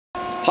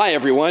Hi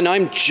everyone,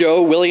 I'm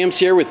Joe Williams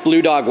here with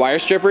Bluedog Wire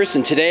Strippers,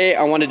 and today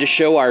I wanted to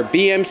show our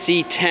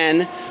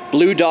BMC-10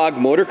 Bluedog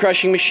motor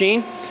crushing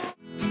machine.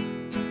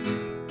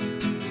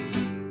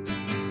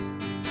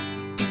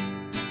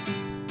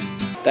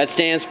 That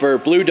stands for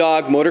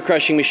Bluedog Motor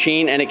Crushing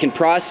Machine, and it can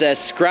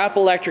process scrap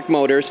electric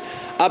motors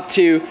up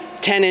to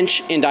 10"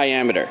 in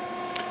diameter.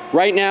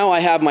 Right now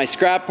I have my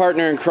scrap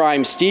partner in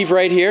crime, Steve,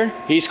 right here.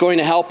 He's going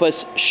to help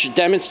us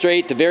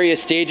demonstrate the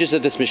various stages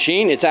of this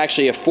machine. It's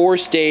actually a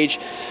 4-stage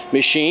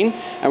machine,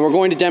 and we're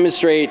going to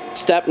demonstrate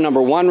step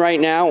number 1 right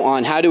now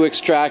on how to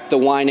extract the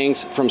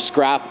windings from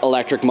scrap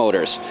electric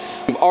motors.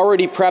 We've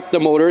already prepped the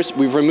motors.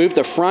 We've removed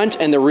the front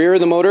and the rear of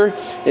the motor,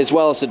 as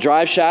well as the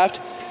drive shaft.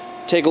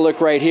 Take a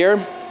look right here.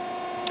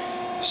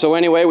 So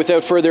anyway,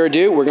 without further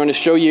ado, we're going to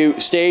show you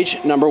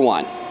stage number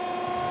 1.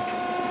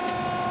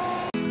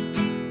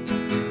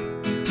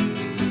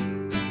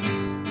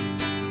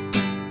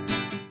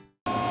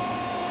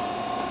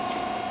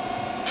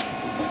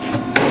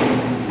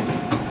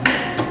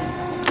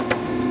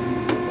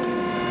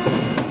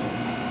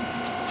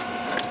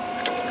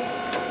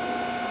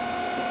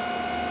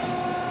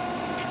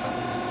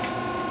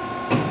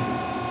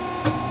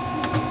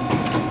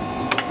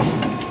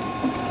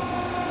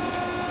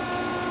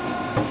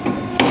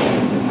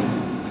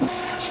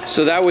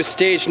 So that was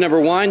stage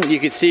number 1. You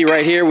can see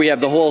right here we have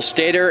the whole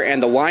stator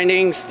and the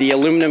windings. The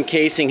aluminum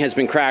casing has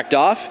been cracked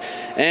off,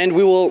 and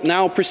we will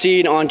now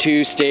proceed on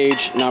to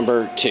stage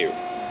number 2.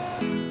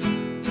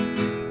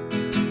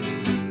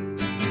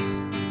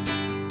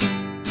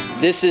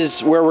 This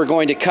is where we're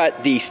going to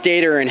cut the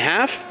stator in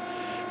half.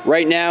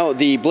 Right now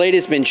the blade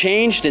has been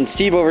changed, and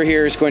Steve over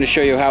here is going to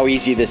show you how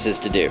easy this is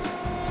to do.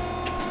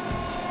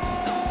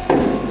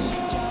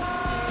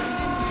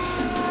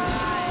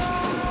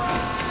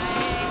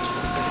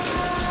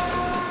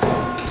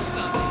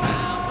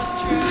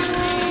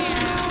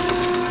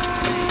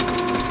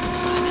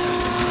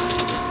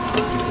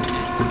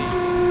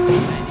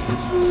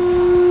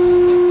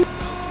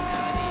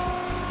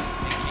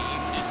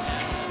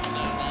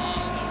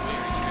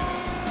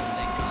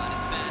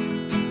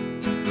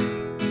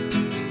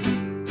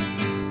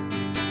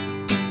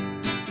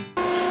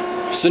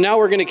 So now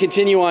we're going to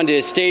continue on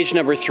to stage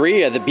number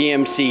 3 of the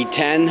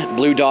BMC-10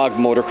 Bluedog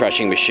motor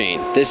crushing machine.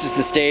 This is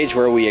the stage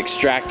where we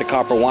extract the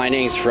copper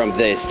windings from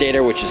the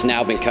stator, which has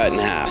now been cut in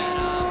half.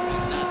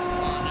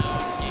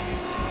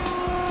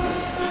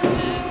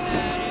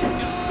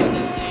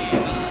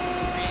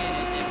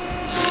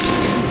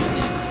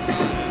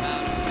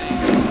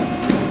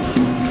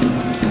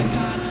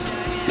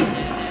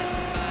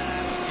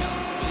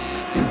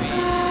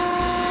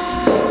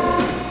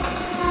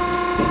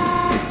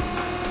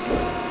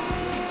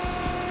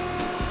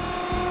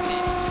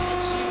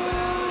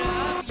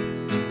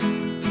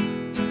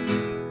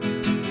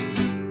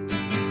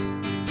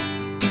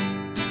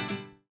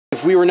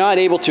 If we were not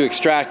able to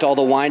extract all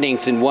the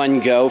windings in one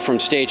go from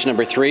stage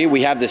number 3,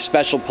 we have this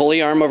special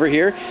pulley arm over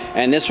here,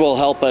 and this will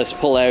help us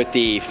pull out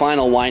the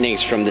final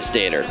windings from the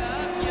stator.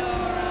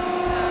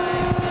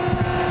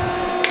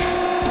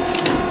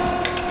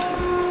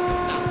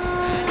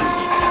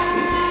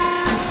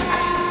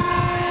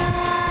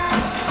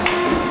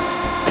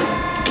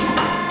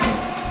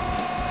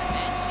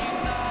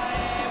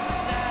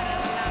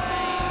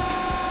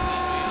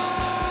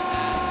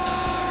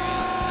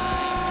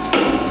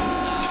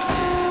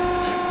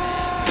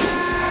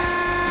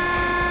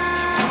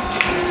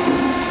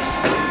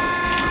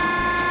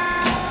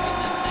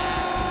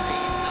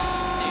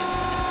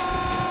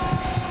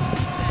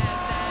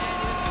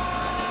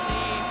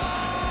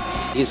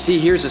 You can see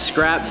here's a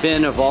scrap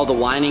bin of all the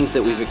windings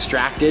that we've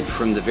extracted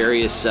from the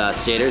various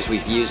stators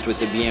we've used with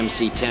the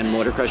BMC-10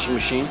 motor crushing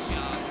machine.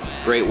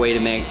 Great way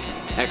to make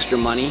extra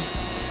money.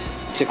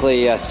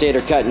 Basically a stator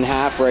cut in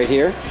half right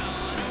here.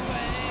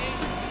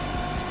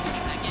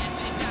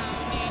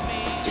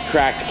 It's a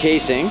cracked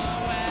casing.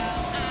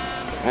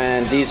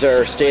 And these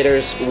are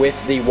stators with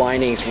the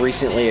windings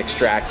recently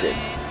extracted.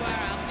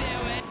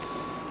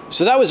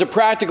 So that was a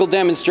practical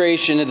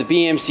demonstration of the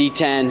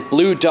BMC-10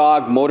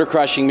 Bluedog motor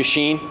crushing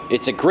machine.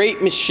 It's a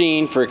great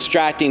machine for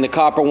extracting the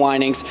copper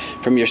windings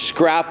from your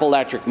scrap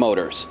electric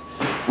motors.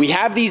 We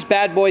have these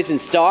bad boys in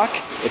stock.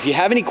 If you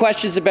have any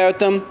questions about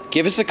them,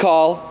 give us a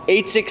call,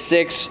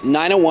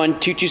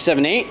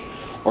 866-901-2278,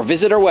 or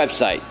visit our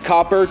website,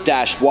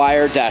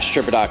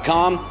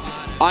 copper-wire-stripper.com.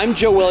 I'm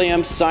Joe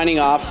Williams signing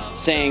off,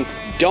 saying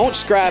don't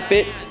scrap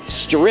it,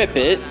 strip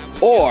it,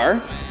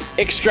 or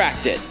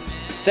extract it.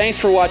 Thanks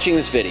for watching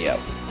this video.